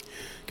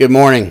Good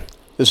morning.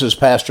 This is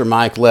Pastor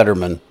Mike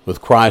Letterman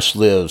with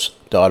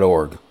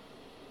ChristLives.org.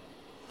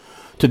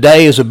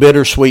 Today is a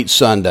bittersweet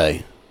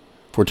Sunday,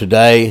 for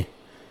today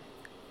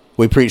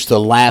we preach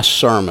the last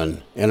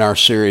sermon in our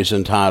series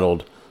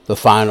entitled The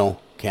Final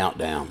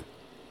Countdown.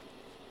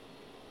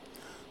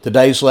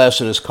 Today's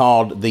lesson is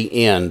called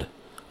The End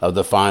of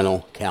the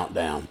Final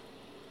Countdown.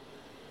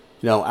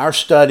 Our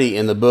study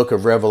in the book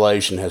of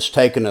Revelation has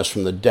taken us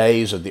from the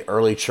days of the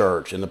early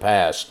church in the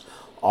past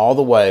all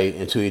the way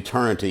into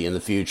eternity in the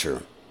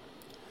future.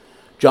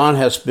 John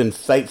has been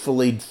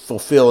faithfully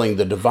fulfilling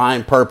the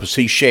divine purpose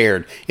he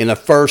shared in the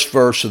first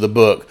verse of the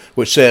book,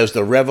 which says,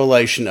 the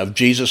revelation of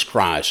Jesus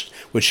Christ,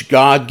 which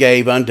God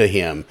gave unto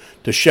him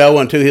to show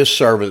unto his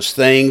servants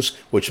things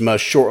which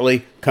must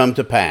shortly come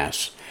to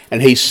pass.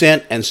 And he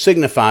sent and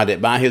signified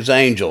it by his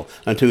angel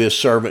unto his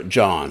servant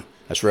John.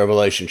 That's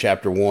Revelation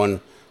chapter 1,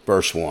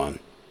 verse 1.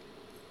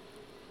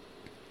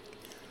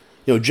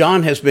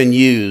 John has been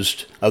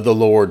used of the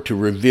Lord to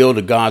reveal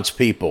to God's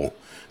people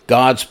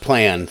God's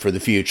plan for the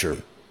future.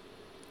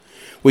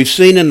 We've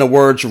seen in the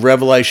words of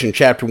Revelation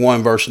chapter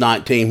 1, verse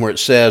 19, where it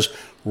says,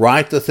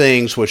 write the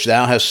things which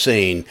thou hast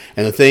seen,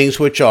 and the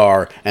things which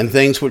are, and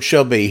things which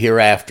shall be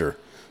hereafter.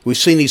 We've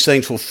seen these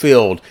things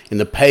fulfilled in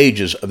the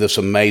pages of this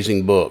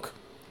amazing book.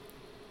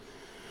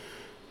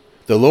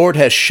 The Lord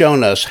has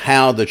shown us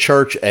how the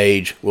church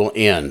age will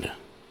end.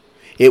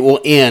 It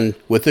will end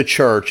with the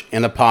church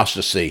in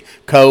apostasy,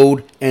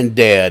 cold and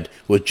dead,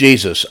 with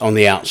Jesus on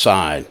the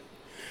outside.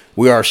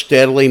 We are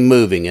steadily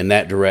moving in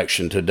that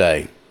direction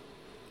today.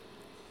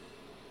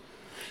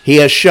 He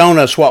has shown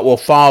us what will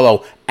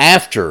follow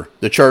after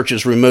the church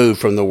is removed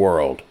from the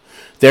world.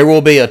 There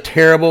will be a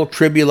terrible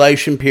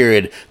tribulation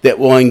period that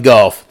will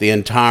engulf the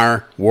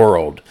entire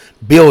world.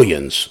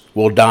 Billions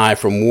will die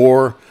from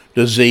war,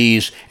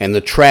 disease, and the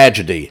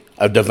tragedy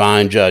of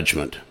divine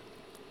judgment.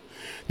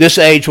 This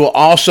age will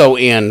also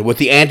end with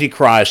the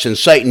Antichrist and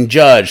Satan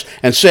judged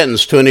and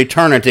sentenced to an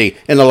eternity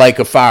in the lake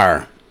of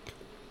fire.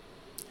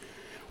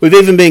 We've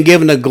even been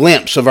given a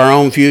glimpse of our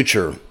own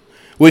future.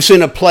 We've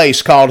seen a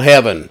place called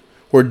heaven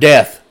where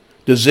death,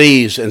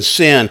 disease, and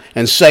sin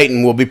and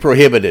Satan will be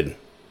prohibited.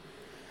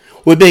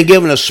 We've been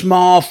given a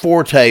small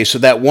foretaste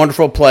of that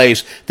wonderful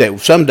place that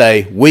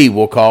someday we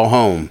will call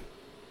home.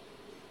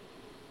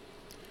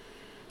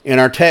 In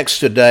our text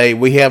today,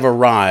 we have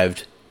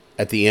arrived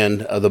at the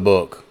end of the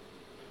book.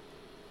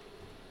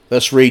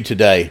 Let's read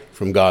today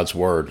from God's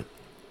Word.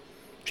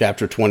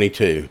 Chapter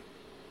 22.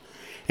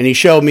 And he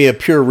showed me a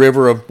pure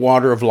river of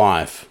water of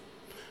life,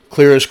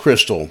 clear as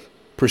crystal,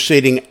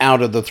 proceeding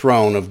out of the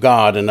throne of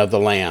God and of the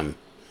Lamb.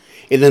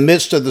 In the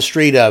midst of the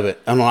street of it,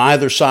 and on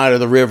either side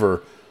of the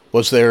river,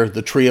 was there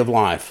the tree of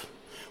life,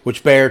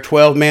 which bare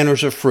 12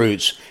 manners of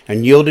fruits,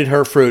 and yielded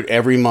her fruit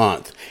every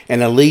month,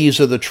 and the leaves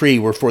of the tree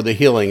were for the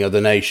healing of the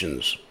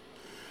nations.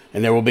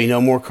 And there will be no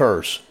more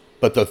curse,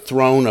 but the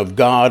throne of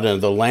God and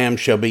of the Lamb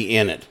shall be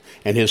in it,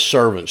 and his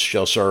servants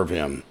shall serve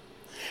him.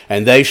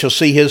 And they shall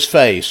see his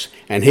face,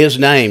 and his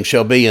name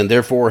shall be in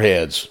their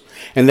foreheads.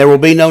 And there will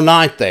be no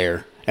night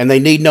there, and they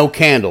need no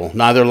candle,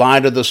 neither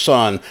light of the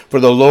sun, for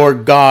the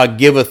Lord God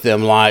giveth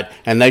them light,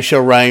 and they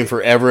shall reign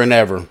forever and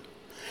ever.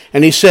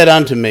 And he said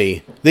unto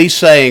me, these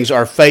sayings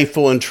are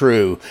faithful and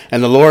true,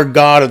 and the Lord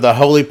God of the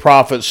holy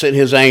prophets sent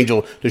his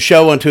angel to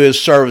show unto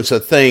his servants the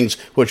things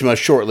which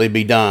must shortly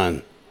be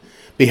done.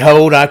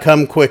 Behold, I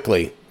come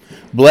quickly.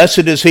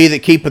 Blessed is he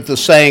that keepeth the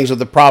sayings of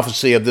the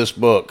prophecy of this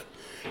book.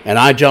 And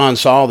I, John,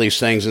 saw these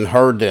things and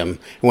heard them. And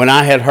when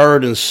I had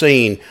heard and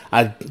seen,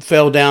 I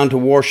fell down to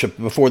worship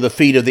before the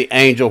feet of the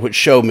angel which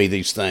showed me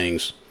these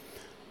things.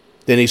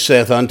 Then he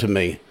saith unto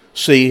me,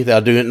 see, thou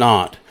do it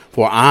not.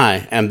 For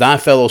I am thy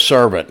fellow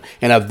servant,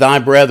 and of thy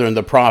brethren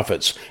the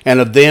prophets,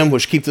 and of them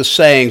which keep the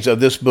sayings of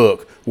this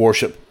book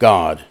worship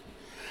God.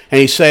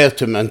 And he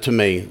saith unto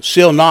me,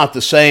 seal not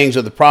the sayings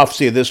of the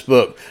prophecy of this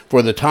book,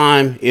 for the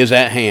time is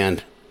at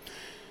hand.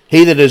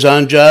 He that is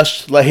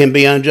unjust, let him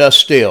be unjust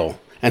still.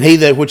 And he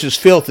that which is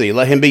filthy,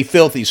 let him be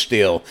filthy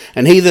still.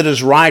 And he that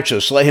is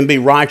righteous, let him be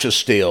righteous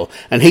still.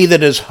 And he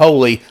that is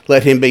holy,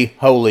 let him be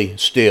holy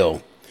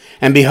still.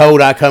 And behold,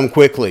 I come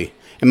quickly,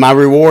 and my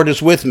reward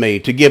is with me,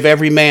 to give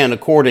every man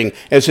according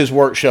as his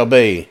work shall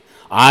be.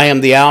 I am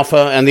the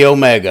Alpha and the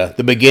Omega,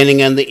 the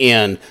beginning and the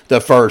end,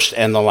 the first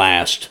and the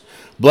last.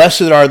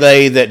 Blessed are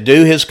they that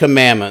do his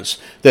commandments,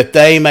 that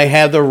they may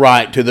have the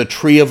right to the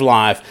tree of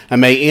life, and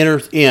may enter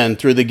in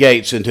through the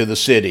gates into the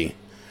city.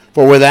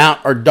 For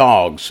without are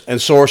dogs, and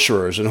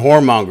sorcerers, and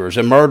whoremongers,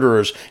 and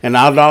murderers, and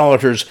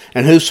idolaters,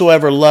 and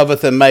whosoever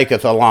loveth and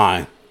maketh a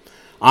lie.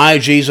 I,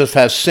 Jesus,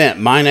 have sent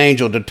mine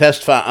angel to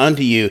testify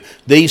unto you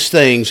these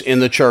things in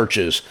the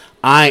churches.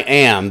 I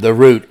am the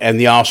root and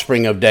the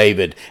offspring of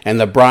David,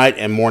 and the bright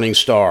and morning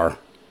star.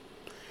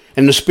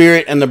 And the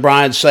Spirit and the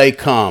bride say,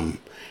 come.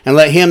 And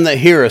let him that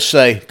heareth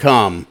say,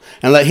 come.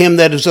 And let him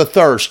that is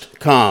athirst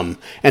come.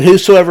 And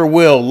whosoever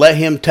will, let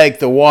him take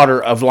the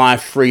water of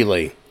life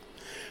freely.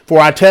 For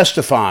I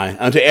testify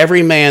unto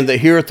every man that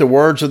heareth the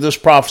words of this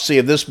prophecy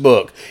of this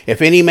book, if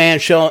any man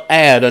shall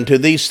add unto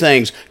these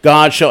things,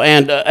 God shall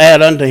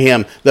add unto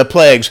him the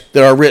plagues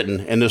that are written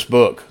in this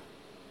book.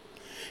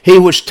 He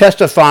which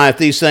testifieth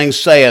these things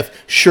saith,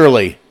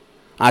 Surely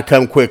I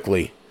come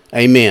quickly.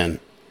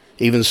 Amen.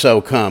 Even so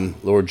come,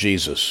 Lord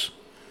Jesus.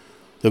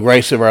 The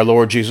grace of our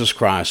Lord Jesus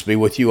Christ be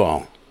with you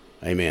all.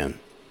 Amen.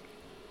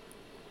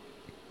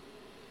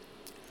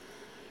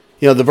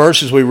 The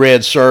verses we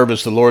read serve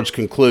as the Lord's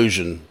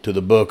conclusion to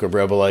the book of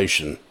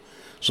Revelation.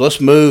 So let's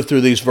move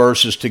through these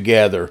verses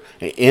together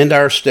and end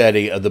our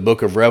study of the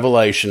book of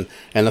Revelation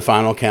and the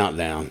final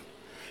countdown.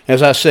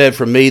 As I said,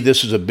 for me,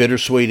 this is a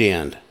bittersweet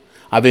end.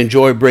 I've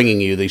enjoyed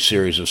bringing you these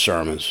series of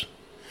sermons.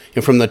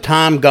 And from the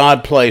time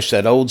God placed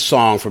that old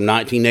song from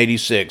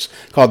 1986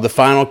 called The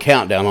Final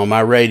Countdown on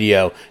my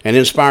radio and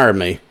inspired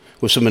me,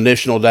 with some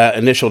initial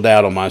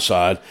doubt on my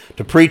side,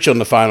 to preach on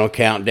the final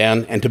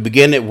countdown and to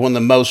begin it with one of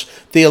the most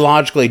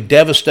theologically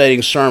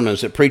devastating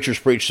sermons that preachers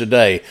preach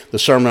today, the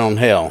Sermon on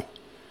Hell.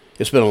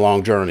 It's been a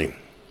long journey.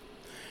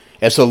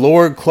 As the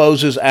Lord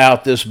closes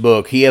out this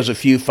book, He has a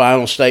few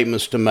final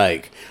statements to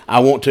make. I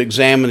want to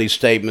examine these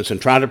statements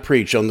and try to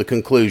preach on the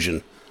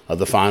conclusion of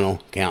the final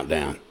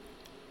countdown.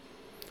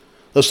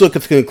 Let's look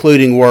at the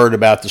concluding word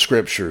about the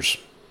Scriptures.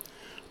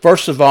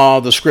 First of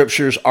all, the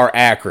Scriptures are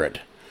accurate.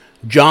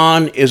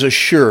 John is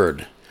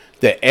assured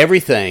that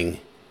everything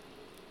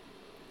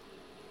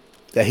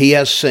that he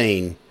has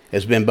seen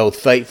has been both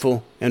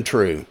faithful and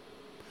true.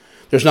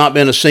 There's not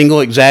been a single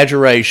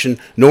exaggeration,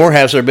 nor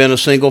has there been a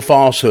single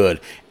falsehood.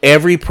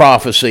 Every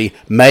prophecy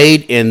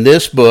made in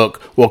this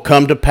book will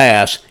come to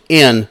pass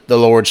in the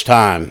Lord's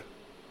time.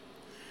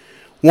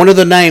 One of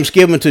the names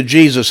given to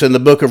Jesus in the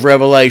book of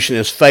Revelation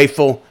is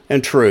faithful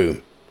and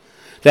true.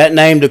 That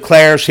name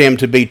declares him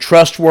to be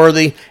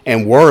trustworthy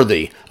and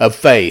worthy of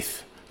faith.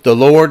 The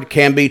Lord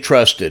can be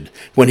trusted.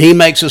 When He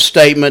makes a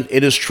statement,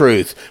 it is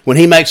truth. When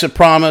He makes a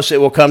promise,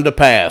 it will come to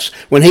pass.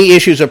 When He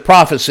issues a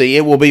prophecy,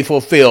 it will be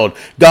fulfilled.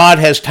 God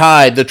has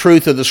tied the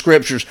truth of the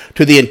Scriptures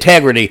to the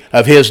integrity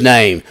of His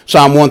name.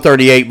 Psalm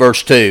 138,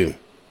 verse 2.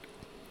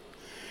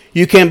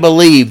 You can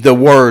believe the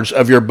words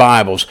of your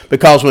Bibles,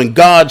 because when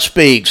God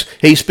speaks,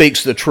 He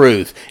speaks the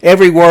truth.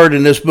 Every word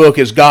in this book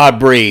is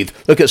God-breathed.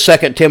 Look at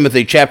 2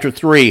 Timothy chapter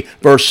 3,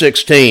 verse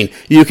 16.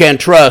 You can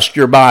trust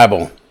your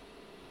Bible.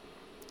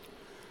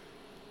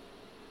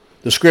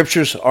 The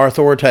Scriptures are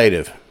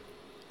authoritative.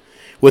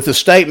 With the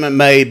statement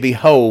made,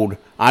 Behold,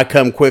 I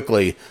come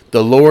quickly,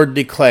 the Lord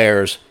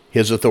declares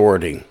His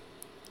authority.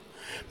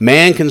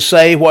 Man can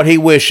say what he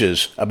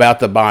wishes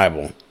about the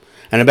Bible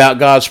and about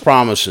God's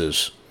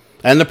promises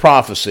and the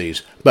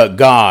prophecies, but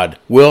God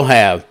will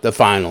have the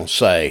final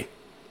say.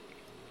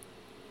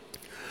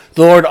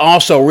 The Lord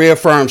also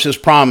reaffirms His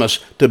promise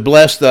to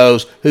bless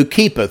those who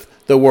keepeth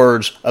the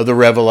words of the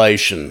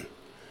revelation.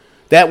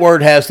 That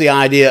word has the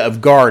idea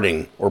of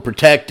guarding or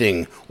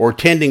protecting or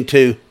tending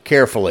to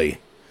carefully.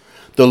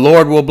 The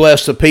Lord will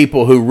bless the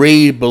people who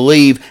read,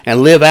 believe,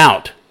 and live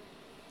out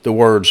the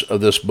words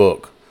of this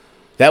book.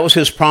 That was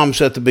His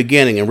promise at the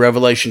beginning in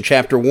Revelation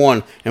chapter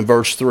 1 and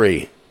verse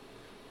 3.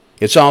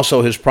 It's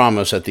also His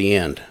promise at the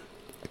end.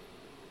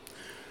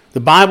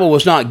 The Bible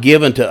was not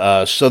given to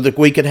us so that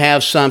we could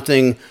have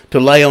something to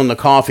lay on the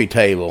coffee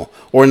table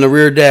or in the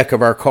rear deck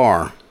of our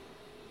car.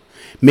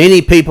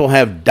 Many people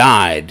have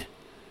died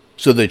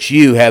so that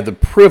you have the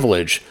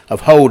privilege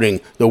of holding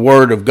the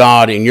Word of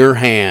God in your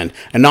hand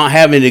and not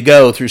having to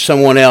go through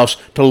someone else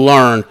to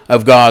learn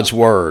of God's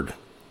Word.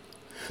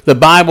 The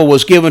Bible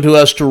was given to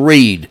us to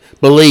read,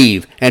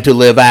 believe, and to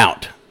live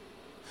out.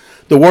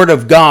 The Word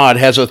of God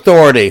has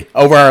authority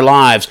over our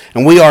lives,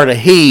 and we are to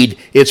heed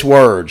its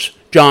words.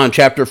 John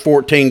chapter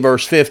 14,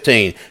 verse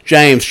 15.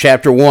 James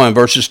chapter 1,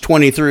 verses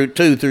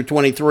 22 through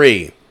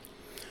 23.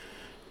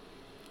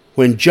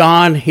 When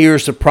John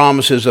hears the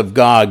promises of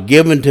God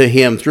given to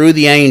him through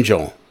the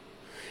angel,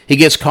 he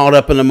gets caught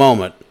up in a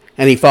moment,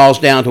 and he falls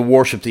down to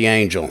worship the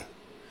angel.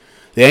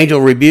 The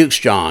angel rebukes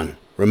John,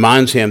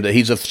 reminds him that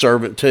he's a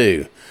servant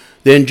too.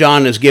 Then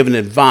John is given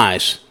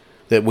advice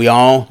that we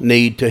all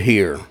need to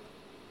hear.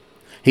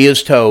 He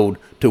is told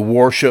to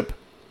worship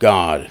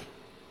God,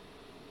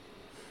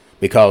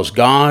 because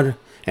God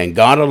and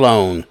God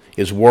alone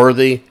is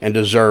worthy and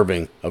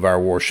deserving of our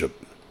worship.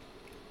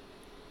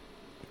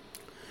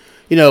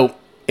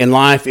 In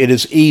life, it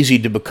is easy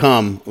to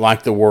become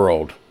like the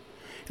world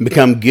and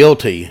become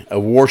guilty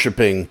of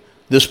worshiping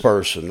this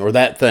person or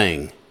that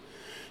thing.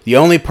 The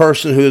only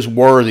person who is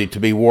worthy to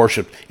be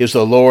worshiped is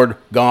the Lord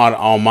God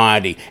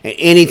Almighty. And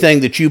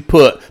anything that you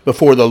put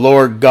before the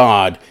Lord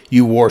God,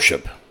 you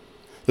worship.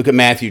 Look at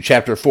Matthew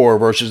chapter 4,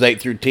 verses 8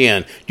 through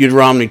 10.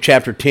 Deuteronomy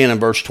chapter 10 and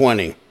verse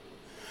 20.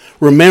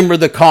 Remember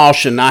the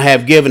caution I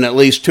have given at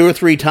least 2 or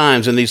 3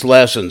 times in these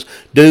lessons.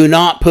 Do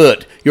not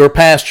put your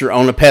pastor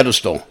on a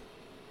pedestal.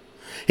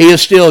 He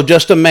is still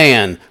just a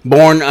man,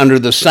 born under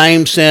the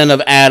same sin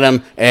of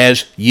Adam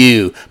as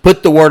you.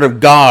 Put the Word of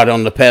God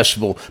on the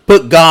pedestal.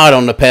 Put God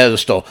on the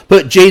pedestal.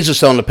 Put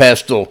Jesus on the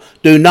pedestal.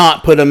 Do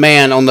not put a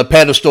man on the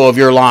pedestal of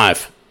your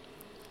life.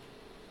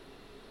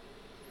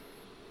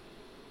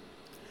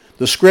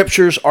 The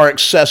Scriptures are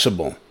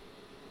accessible.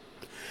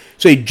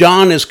 See,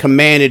 John is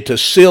commanded to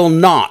seal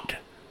not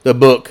the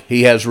book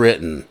he has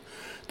written.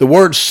 The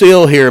word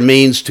seal here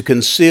means to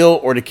conceal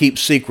or to keep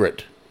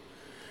secret.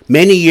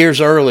 Many years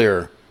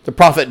earlier, the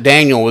prophet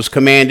Daniel was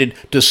commanded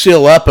to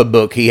seal up a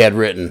book he had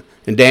written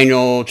in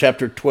Daniel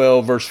chapter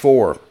 12, verse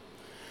 4.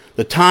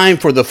 The time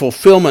for the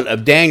fulfillment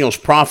of Daniel's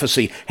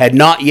prophecy had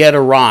not yet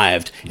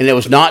arrived, and it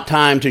was not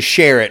time to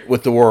share it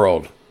with the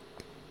world.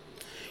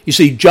 You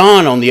see,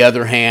 John, on the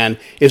other hand,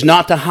 is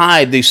not to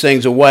hide these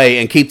things away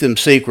and keep them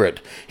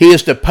secret. He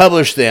is to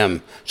publish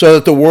them so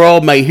that the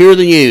world may hear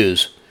the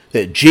news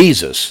that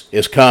Jesus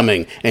is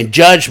coming and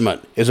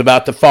judgment is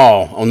about to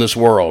fall on this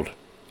world.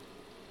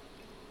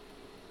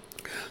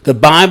 The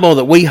Bible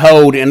that we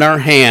hold in our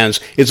hands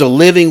is a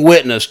living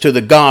witness to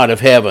the God of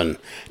heaven.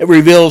 It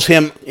reveals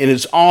him in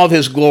all of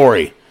his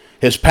glory,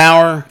 his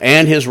power,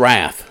 and his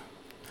wrath.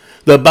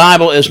 The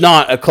Bible is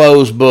not a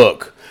closed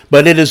book,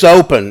 but it is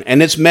open,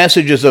 and its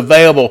message is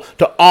available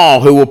to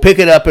all who will pick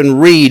it up and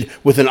read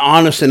with an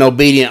honest and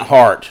obedient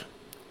heart.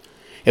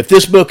 If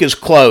this book is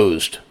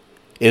closed,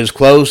 it is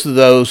closed to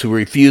those who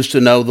refuse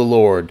to know the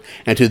Lord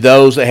and to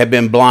those that have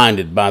been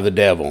blinded by the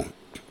devil.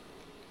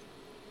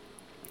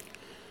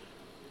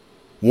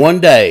 One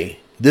day,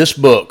 this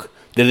book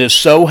that is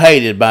so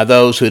hated by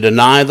those who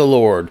deny the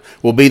Lord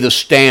will be the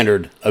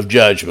standard of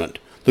judgment.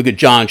 Look at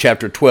John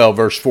chapter 12,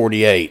 verse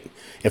 48.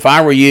 If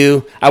I were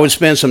you, I would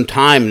spend some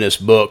time in this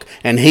book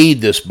and heed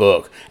this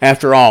book.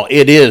 After all,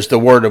 it is the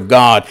Word of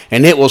God,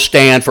 and it will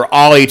stand for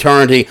all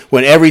eternity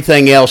when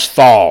everything else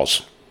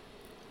falls.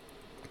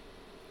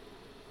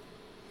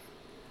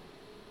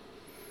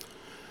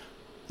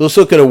 Let's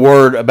look at a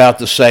word about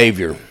the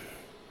Savior.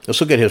 Let's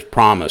look at his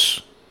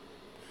promise.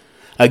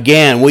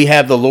 Again, we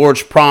have the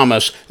Lord's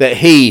promise that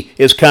he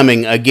is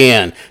coming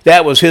again.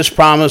 That was his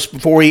promise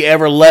before he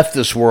ever left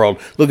this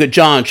world. Look at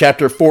John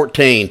chapter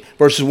 14,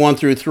 verses 1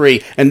 through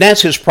 3. And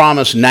that's his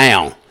promise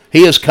now.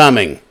 He is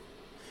coming.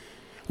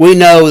 We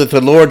know that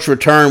the Lord's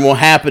return will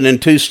happen in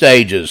two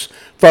stages.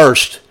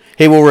 First,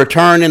 he will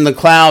return in the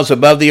clouds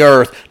above the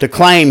earth to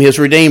claim his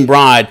redeemed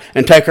bride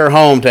and take her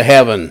home to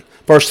heaven.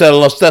 1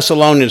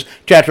 Thessalonians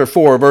chapter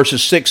 4,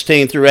 verses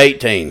 16 through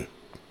 18.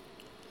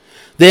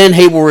 Then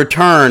he will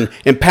return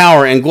in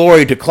power and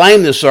glory to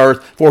claim this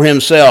earth for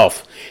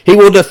himself. He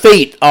will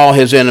defeat all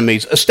his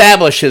enemies,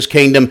 establish his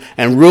kingdom,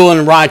 and rule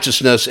in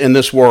righteousness in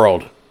this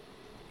world.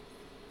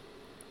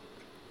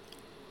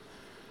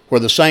 For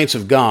the saints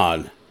of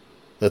God,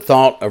 the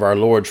thought of our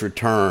Lord's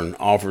return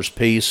offers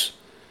peace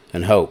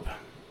and hope.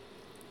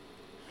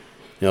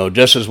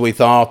 Just as we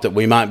thought that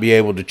we might be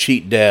able to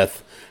cheat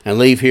death and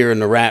leave here in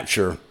the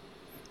rapture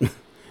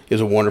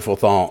is a wonderful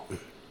thought.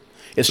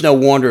 It's no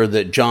wonder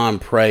that John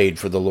prayed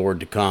for the Lord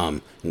to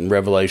come in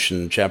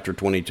Revelation chapter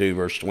 22,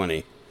 verse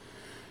 20.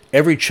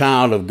 Every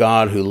child of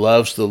God who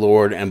loves the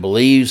Lord and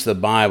believes the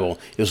Bible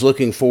is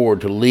looking forward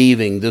to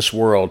leaving this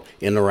world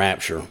in the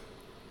rapture.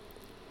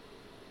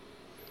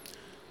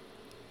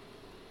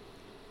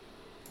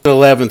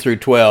 11 through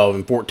 12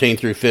 and 14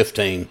 through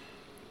 15.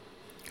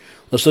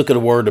 Let's look at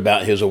a word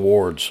about his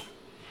awards.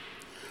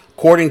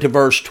 According to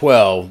verse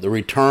 12, the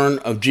return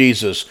of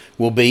Jesus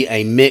will be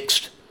a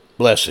mixed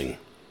blessing.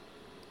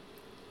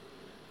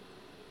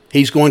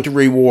 He's going to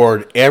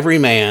reward every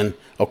man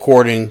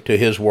according to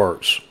his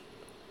works.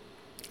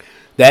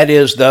 That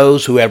is,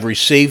 those who have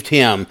received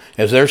him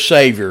as their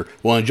Savior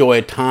will enjoy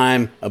a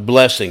time of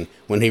blessing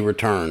when he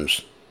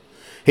returns.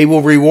 He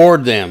will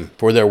reward them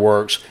for their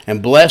works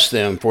and bless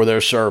them for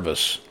their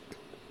service.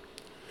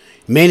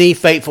 Many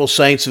faithful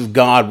saints of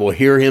God will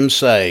hear him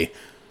say,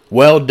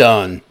 "Well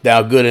done,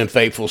 thou good and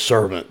faithful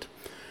servant.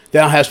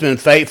 Thou hast been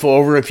faithful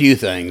over a few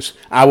things.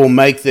 I will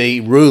make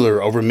thee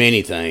ruler over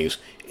many things.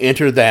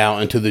 Enter thou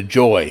into the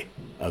joy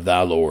of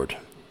thy Lord."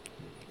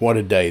 What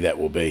a day that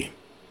will be.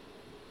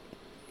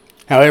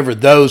 However,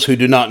 those who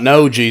do not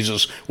know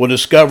Jesus will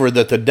discover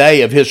that the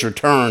day of his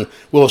return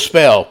will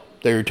spell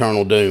their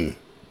eternal doom.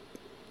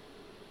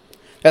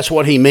 That's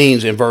what he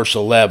means in verse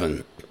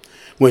 11.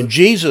 When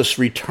Jesus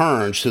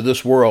returns to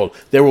this world,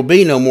 there will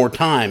be no more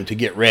time to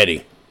get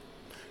ready.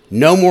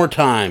 No more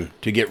time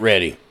to get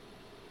ready.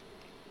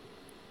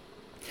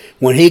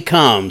 When he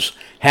comes,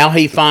 how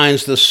he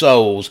finds the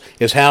souls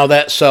is how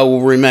that soul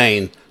will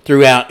remain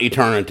throughout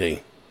eternity.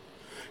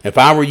 If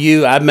I were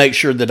you, I'd make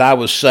sure that I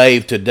was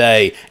saved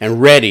today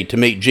and ready to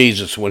meet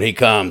Jesus when he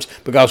comes,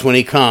 because when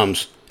he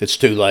comes, it's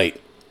too late.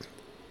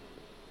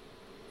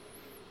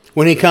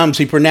 When he comes,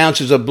 he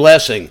pronounces a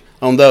blessing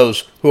on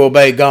those who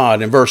obey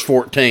God in verse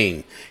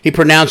 14. He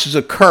pronounces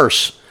a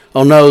curse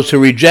on those who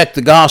reject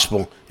the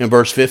gospel in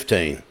verse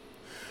 15.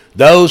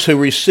 Those who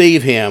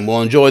receive him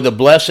will enjoy the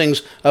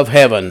blessings of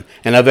heaven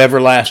and of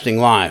everlasting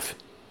life,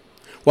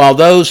 while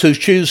those who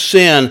choose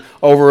sin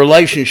over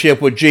relationship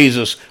with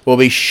Jesus will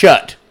be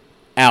shut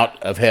out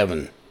of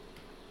heaven.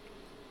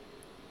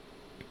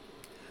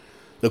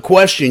 The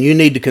question you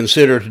need to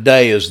consider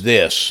today is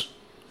this: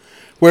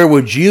 where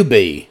would you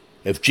be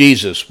if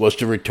Jesus was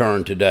to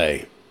return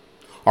today?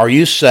 Are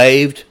you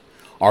saved?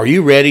 Are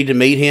you ready to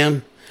meet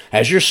him?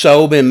 Has your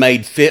soul been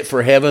made fit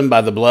for heaven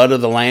by the blood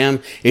of the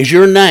Lamb? Is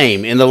your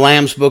name in the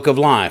Lamb's book of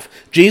life?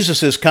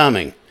 Jesus is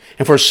coming.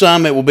 And for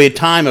some, it will be a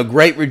time of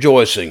great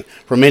rejoicing.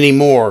 For many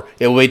more,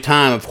 it will be a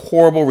time of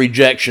horrible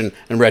rejection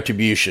and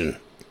retribution.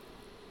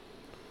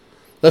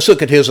 Let's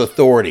look at his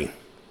authority.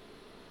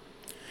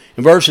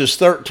 In verses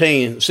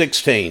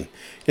 16,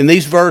 in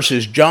these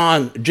verses,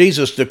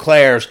 Jesus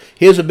declares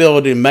his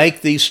ability to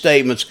make these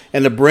statements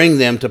and to bring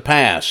them to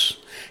pass.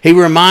 He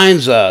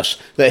reminds us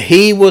that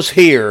he was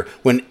here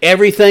when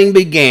everything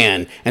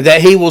began and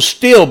that he will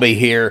still be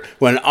here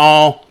when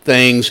all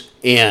things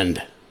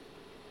end.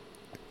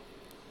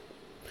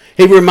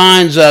 He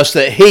reminds us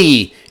that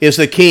he is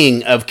the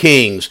King of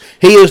Kings.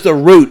 He is the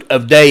root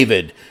of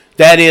David.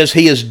 That is,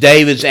 he is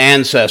David's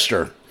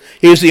ancestor.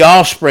 He is the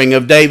offspring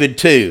of David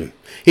too.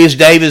 He is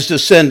David's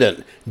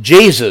descendant.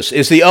 Jesus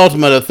is the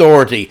ultimate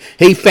authority.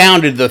 He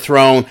founded the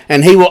throne,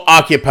 and he will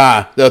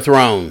occupy the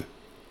throne.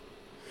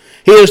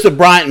 He is the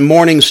bright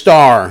morning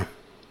star.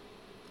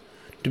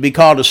 To be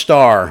called a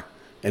star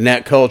in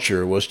that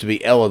culture was to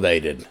be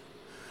elevated.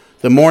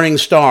 The morning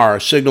star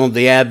signaled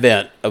the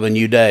advent of a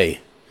new day.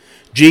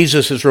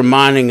 Jesus is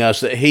reminding us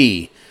that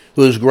he,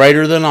 who is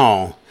greater than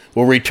all,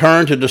 will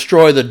return to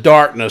destroy the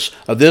darkness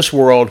of this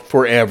world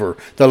forever.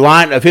 The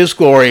light of his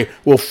glory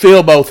will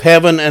fill both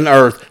heaven and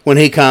earth when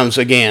he comes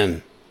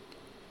again.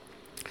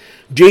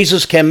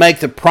 Jesus can make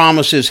the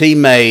promises he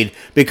made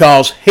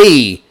because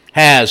he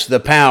has the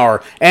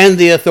power and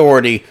the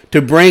authority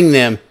to bring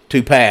them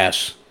to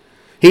pass.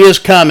 He is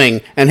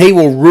coming, and he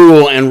will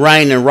rule and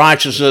reign in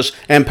righteousness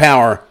and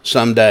power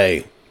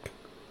someday.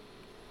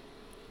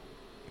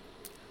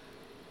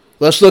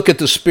 Let's look at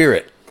the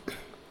Spirit.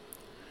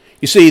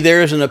 You see,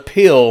 there is an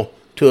appeal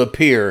to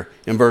appear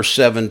in verse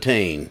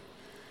 17.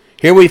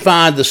 Here we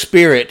find the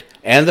Spirit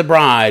and the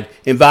bride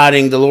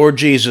inviting the Lord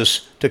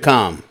Jesus to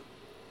come.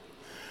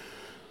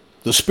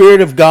 The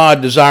Spirit of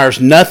God desires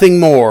nothing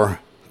more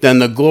than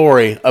the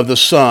glory of the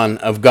Son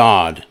of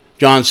God.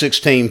 John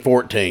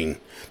 16:14.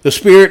 The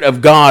Spirit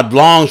of God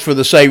longs for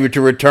the Savior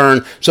to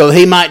return so that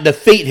he might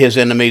defeat his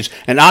enemies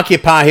and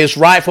occupy his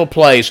rightful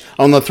place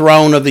on the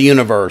throne of the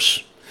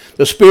universe.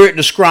 The Spirit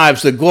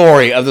describes the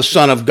glory of the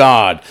Son of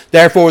God.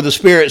 Therefore, the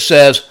Spirit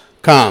says,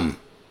 "Come."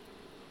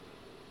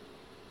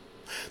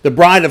 The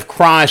bride of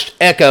Christ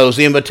echoes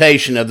the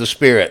invitation of the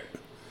Spirit.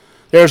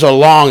 There's a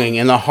longing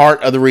in the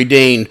heart of the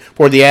redeemed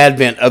for the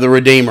advent of the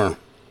Redeemer.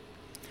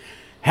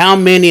 How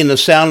many in the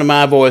sound of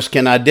my voice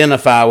can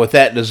identify with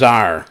that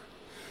desire?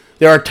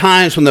 There are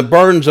times when the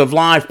burdens of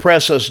life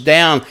press us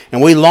down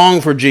and we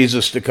long for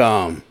Jesus to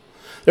come.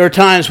 There are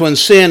times when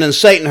sin and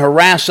Satan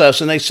harass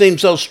us and they seem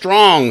so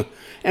strong,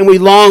 and we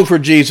long for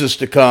Jesus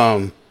to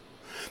come.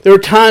 There are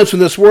times when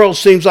this world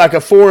seems like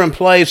a foreign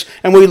place,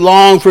 and we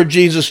long for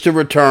Jesus to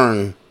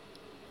return.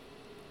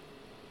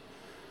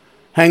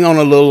 Hang on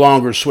a little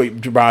longer,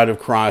 sweet bride of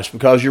Christ,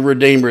 because your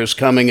Redeemer is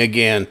coming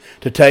again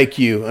to take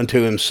you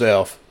unto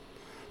himself.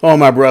 Oh,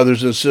 my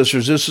brothers and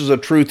sisters, this is a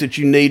truth that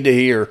you need to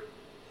hear.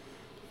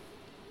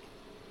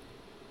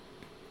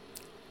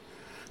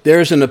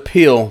 There's an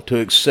appeal to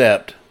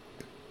accept.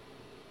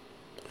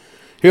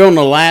 Here on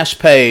the last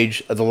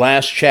page of the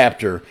last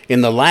chapter, in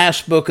the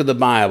last book of the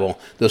Bible,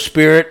 the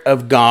Spirit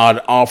of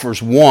God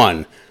offers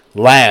one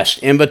last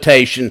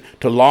invitation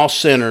to lost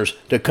sinners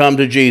to come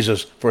to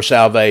Jesus for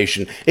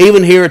salvation.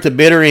 Even here at the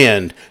bitter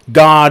end,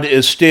 God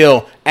is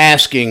still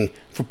asking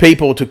for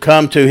people to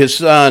come to his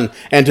Son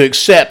and to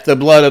accept the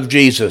blood of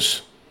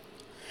Jesus.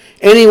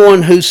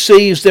 Anyone who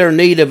sees their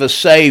need of a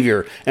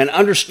Savior and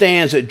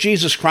understands that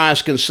Jesus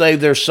Christ can save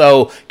their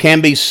soul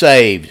can be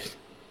saved.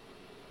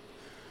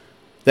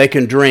 They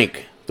can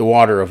drink the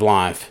water of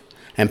life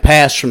and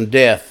pass from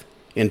death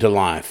into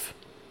life,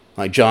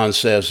 like John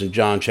says in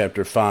John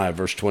chapter 5,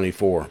 verse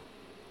 24.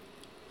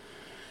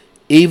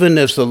 Even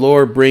as the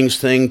Lord brings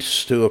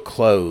things to a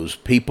close,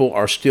 people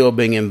are still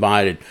being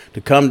invited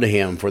to come to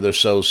him for their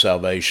soul's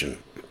salvation.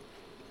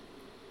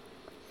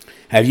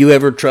 Have you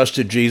ever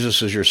trusted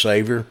Jesus as your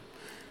Savior?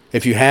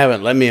 If you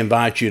haven't, let me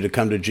invite you to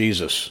come to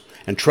Jesus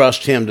and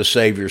trust him to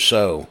save your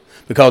soul.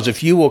 Because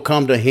if you will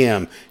come to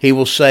him, he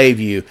will save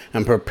you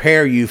and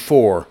prepare you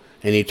for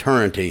an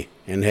eternity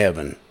in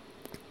heaven.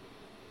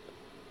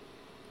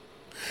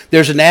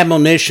 There's an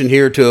admonition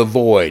here to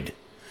avoid.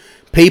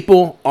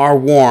 People are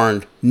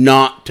warned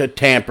not to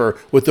tamper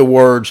with the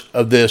words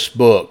of this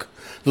book.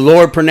 The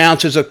Lord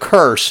pronounces a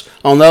curse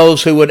on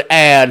those who would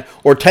add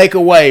or take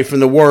away from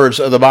the words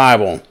of the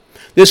Bible.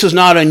 This is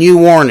not a new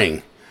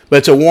warning, but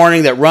it's a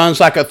warning that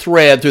runs like a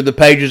thread through the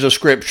pages of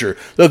Scripture.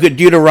 Look at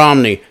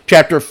Deuteronomy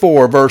chapter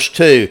 4, verse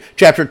 2,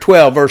 chapter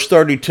 12, verse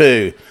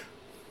 32.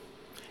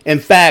 In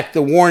fact,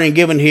 the warning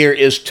given here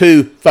is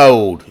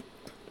twofold.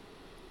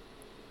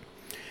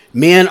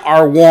 Men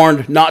are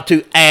warned not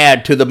to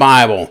add to the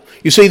Bible.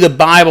 You see, the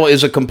Bible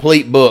is a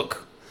complete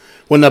book.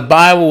 When the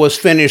Bible was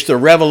finished, the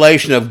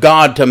revelation of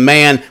God to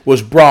man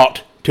was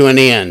brought to an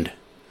end.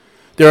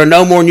 There are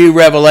no more new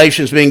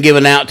revelations being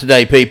given out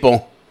today,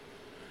 people.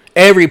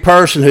 Every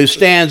person who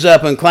stands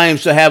up and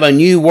claims to have a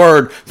new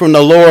word from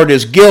the Lord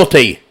is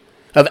guilty.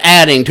 of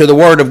adding to the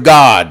Word of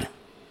God.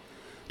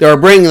 They are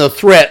bringing the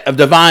threat of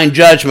divine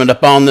judgment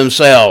upon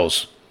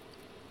themselves.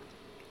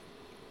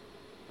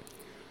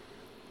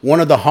 One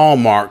of the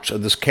hallmarks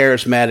of this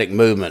charismatic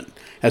movement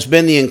has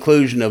been the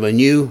inclusion of a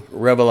new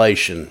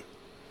revelation.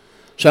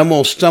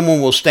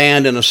 Someone will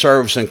stand in a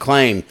service and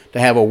claim to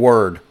have a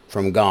word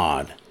from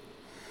God.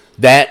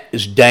 That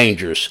is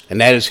dangerous,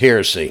 and that is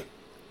heresy.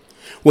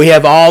 We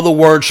have all the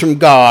words from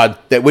God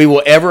that we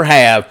will ever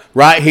have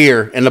right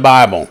here in the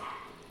Bible.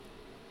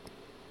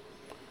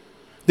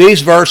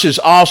 These verses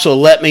also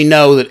let me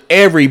know that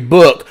every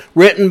book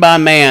written by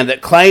man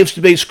that claims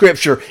to be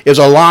Scripture is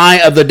a lie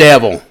of the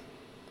devil.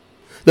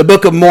 The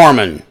Book of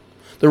Mormon,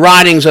 the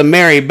writings of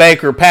Mary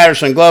Baker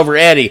Patterson Glover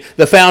Eddy,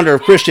 the founder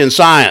of Christian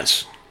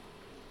Science,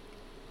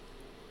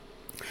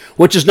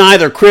 which is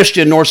neither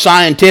Christian nor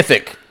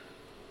scientific.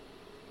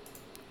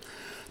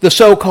 The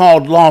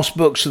so-called lost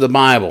books of the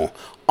Bible,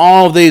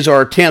 all of these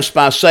are attempts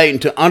by Satan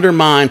to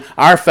undermine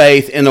our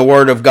faith in the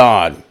Word of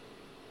God.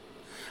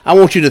 I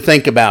want you to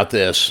think about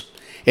this.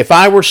 If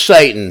I were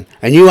Satan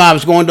and knew I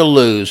was going to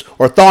lose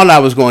or thought I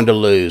was going to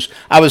lose,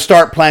 I would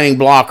start planting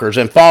blockers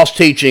and false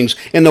teachings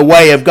in the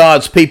way of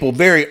God's people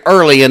very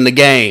early in the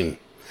game.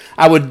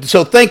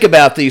 So think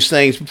about these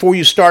things before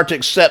you start to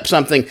accept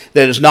something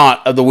that is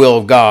not of the will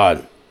of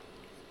God.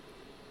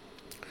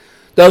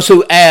 Those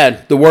who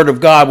add the Word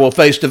of God will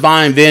face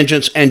divine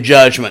vengeance and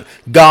judgment.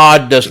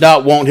 God does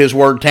not want His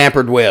Word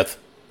tampered with.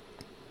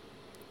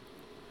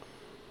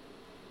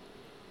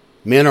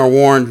 Men are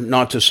warned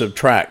not to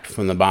subtract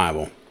from the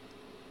Bible.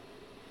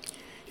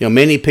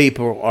 Many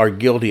people are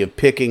guilty of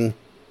picking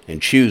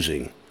and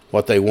choosing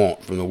what they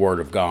want from the Word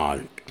of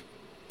God.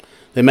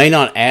 They may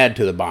not add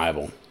to the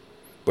Bible,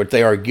 but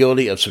they are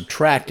guilty of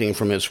subtracting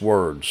from its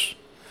words.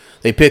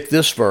 They pick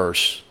this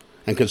verse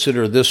and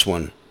consider this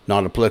one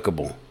not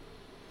applicable.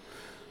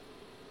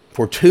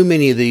 For too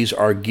many of these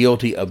are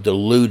guilty of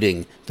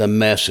diluting the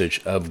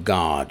message of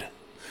God.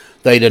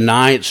 They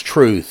deny its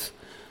truth.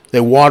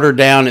 They water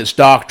down its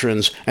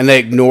doctrines, and they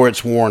ignore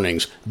its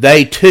warnings.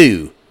 They,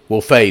 too,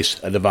 will face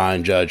a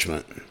divine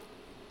judgment.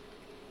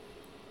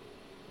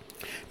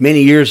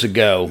 Many years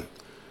ago,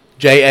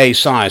 J.A.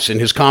 Seiss, in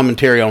his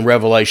commentary on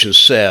Revelation,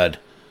 said,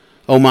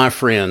 "Oh, my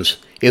friends,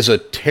 it is a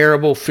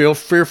terrible,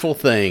 fearful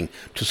thing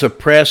to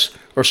suppress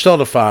or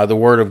stultify the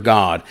Word of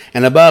God,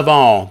 and above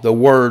all, the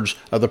words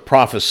of the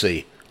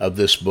prophecy of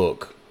this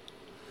book.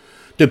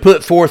 To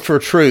put forth for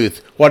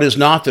truth what is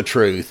not the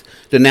truth,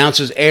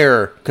 denounces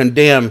error,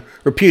 condemn,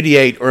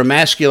 repudiate, or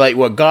emasculate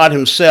what God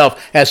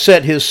Himself has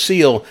set His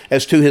seal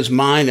as to His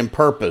mind and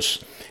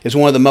purpose, is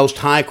one of the most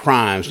high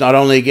crimes, not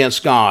only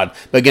against God,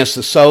 but against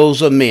the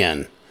souls of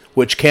men,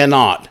 which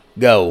cannot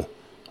go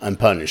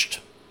unpunished."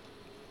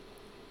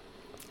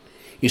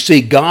 You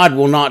see, God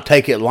will not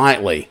take it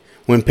lightly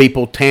when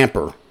people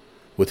tamper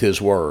with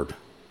His Word,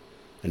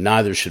 and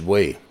neither should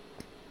we.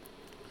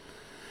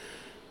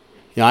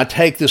 I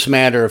take this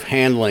matter of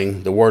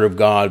handling the Word of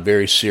God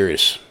very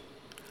serious.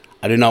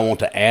 I do not want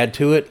to add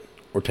to it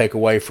or take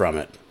away from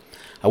it.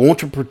 I want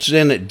to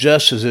present it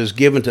just as it is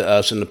given to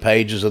us in the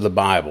pages of the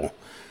Bible.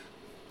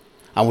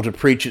 I want to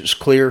preach it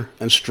clear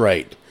and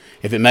straight.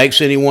 If it makes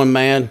anyone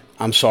mad,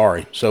 I'm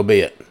sorry, so be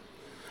it.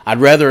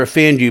 I'd rather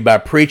offend you by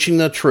preaching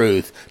the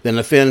truth than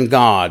offend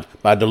God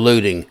by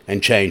diluting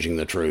and changing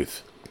the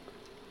truth.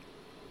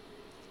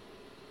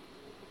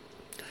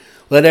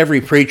 Let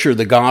every preacher of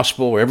the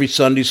gospel, every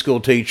Sunday school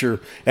teacher,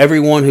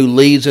 everyone who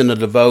leads in a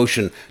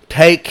devotion,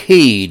 take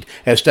heed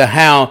as to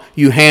how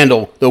you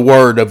handle the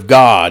Word of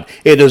God.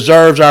 It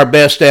deserves our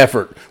best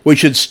effort. We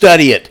should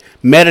study it,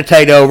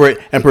 meditate over it,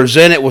 and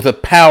present it with the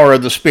power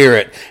of the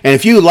Spirit. And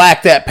if you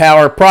lack that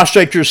power,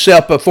 prostrate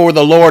yourself before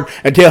the Lord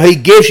until He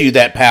gives you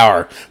that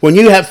power. When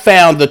you have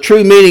found the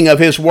true meaning of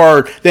His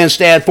Word, then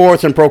stand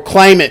forth and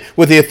proclaim it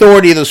with the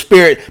authority of the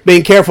Spirit,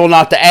 being careful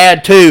not to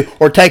add to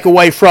or take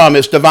away from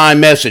its divine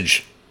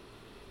message.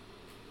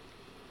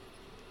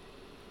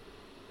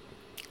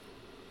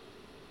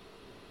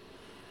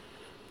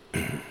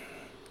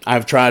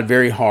 I've tried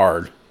very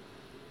hard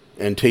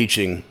in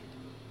teaching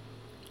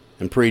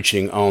and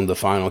preaching on the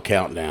final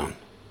countdown.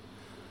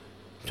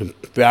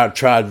 I've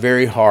tried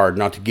very hard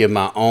not to give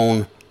my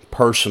own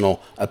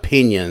personal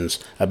opinions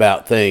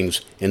about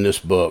things in this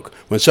book.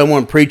 When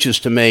someone preaches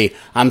to me,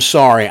 I'm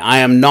sorry, I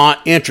am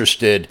not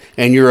interested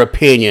in your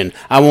opinion.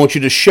 I want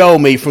you to show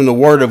me from the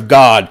Word of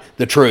God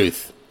the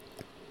truth.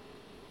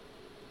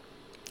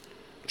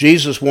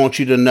 Jesus wants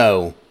you to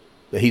know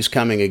that He's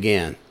coming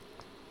again.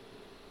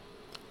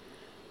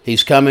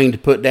 He's coming to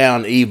put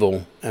down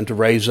evil and to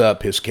raise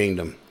up His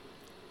kingdom.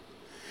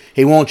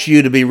 He wants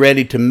you to be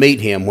ready to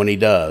meet Him when He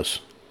does.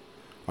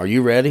 Are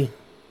you ready?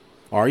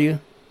 Are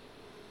you?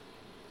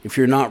 If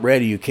you're not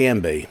ready, you can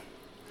be.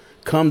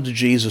 Come to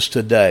Jesus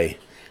today,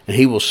 and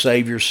He will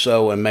save your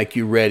soul and make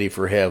you ready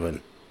for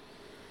heaven.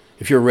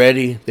 If you're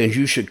ready, then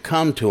you should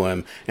come to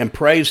Him and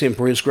praise Him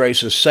for His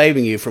grace in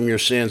saving you from your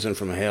sins and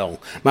from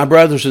hell. My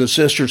brothers and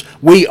sisters,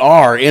 we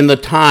are in the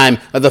time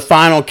of the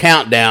final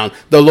countdown.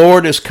 The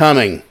Lord is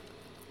coming.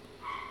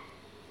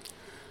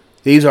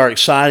 These are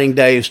exciting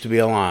days to be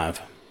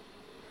alive.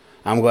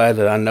 I'm glad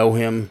that I know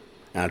him,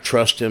 and I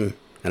trust him,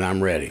 and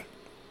I'm ready.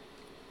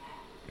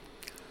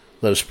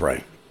 Let us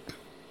pray.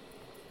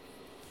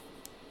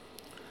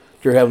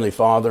 Dear Heavenly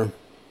Father,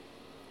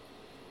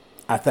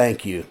 I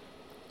thank you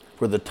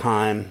for the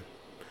time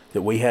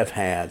that we have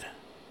had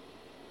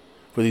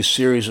for these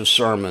series of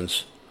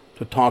sermons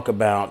to talk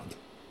about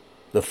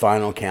the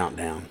final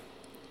countdown.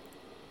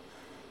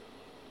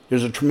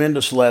 There's a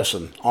tremendous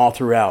lesson all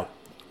throughout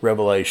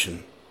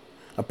Revelation,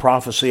 a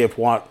prophecy of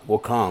what will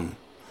come,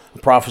 a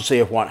prophecy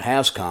of what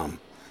has come,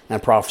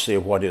 and a prophecy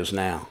of what is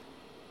now.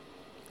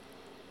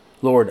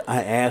 Lord,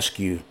 I ask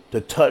you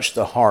to touch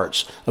the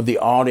hearts of the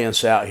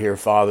audience out here,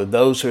 Father,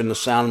 those who are in the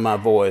sound of my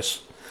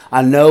voice.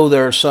 I know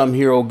there are some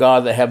here, oh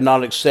God, that have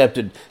not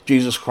accepted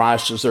Jesus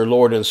Christ as their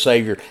Lord and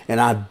Savior,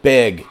 and I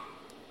beg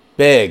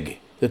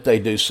that they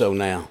do so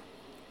now.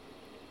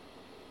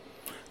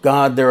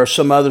 God, there are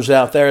some others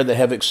out there that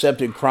have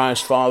accepted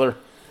Christ, Father,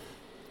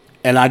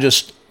 and I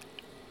just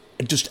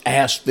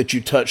ask that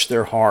you touch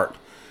their heart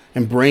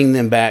and bring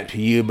them back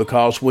to you,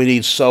 because we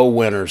need soul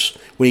winners.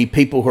 We need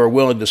people who are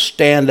willing to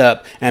stand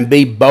up and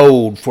be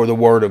bold for the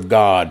Word of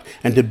God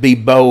and to be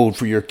bold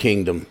for your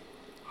kingdom.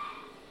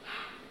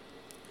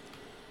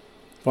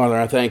 Father,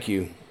 I thank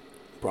you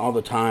for all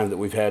the time that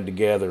we've had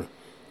together,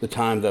 the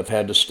time that I've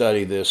had to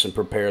study this and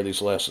prepare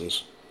these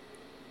lessons.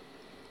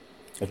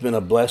 It's been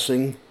a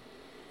blessing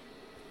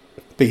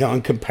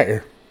beyond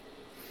compare.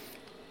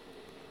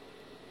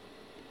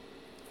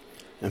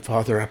 And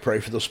Father, I pray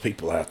for those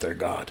people out there,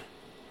 God,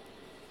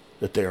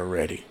 that they are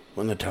ready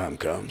when the time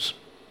comes.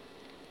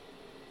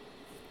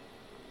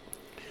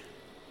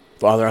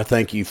 Father, I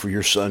thank you for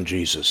your Son,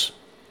 Jesus.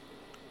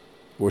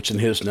 For it's in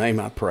his name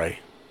I pray.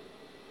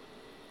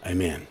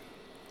 Amen.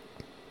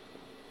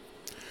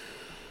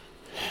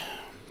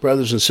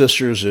 Brothers and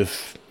sisters,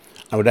 if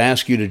I would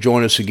ask you to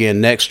join us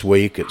again next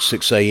week at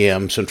 6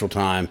 a.m. Central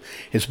Time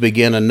as we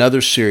begin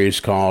another series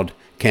called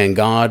Can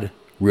God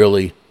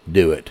Really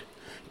Do It?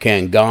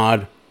 Can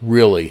God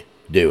Really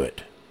Do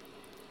It?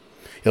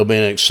 It'll be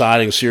an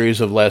exciting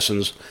series of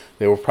lessons.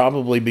 They will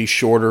probably be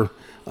shorter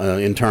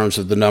in terms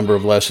of the number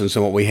of lessons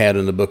than what we had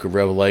in the book of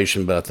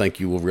Revelation, but I think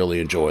you will really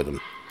enjoy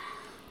them.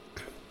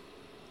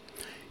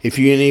 If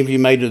any of you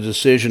made a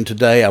decision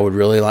today, I would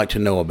really like to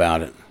know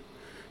about it.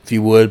 If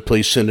you would,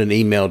 please send an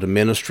email to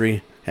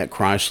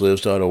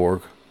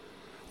ministry@christlives.org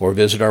or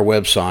visit our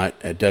website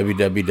at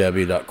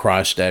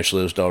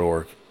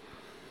www.christ-lives.org.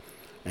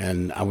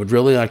 And I would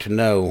really like to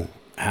know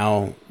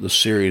how the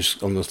series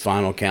on the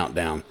final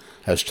countdown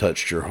has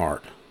touched your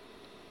heart.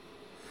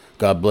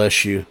 God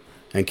bless you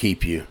and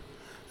keep you.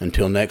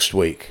 Until next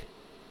week,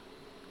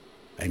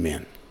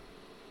 amen.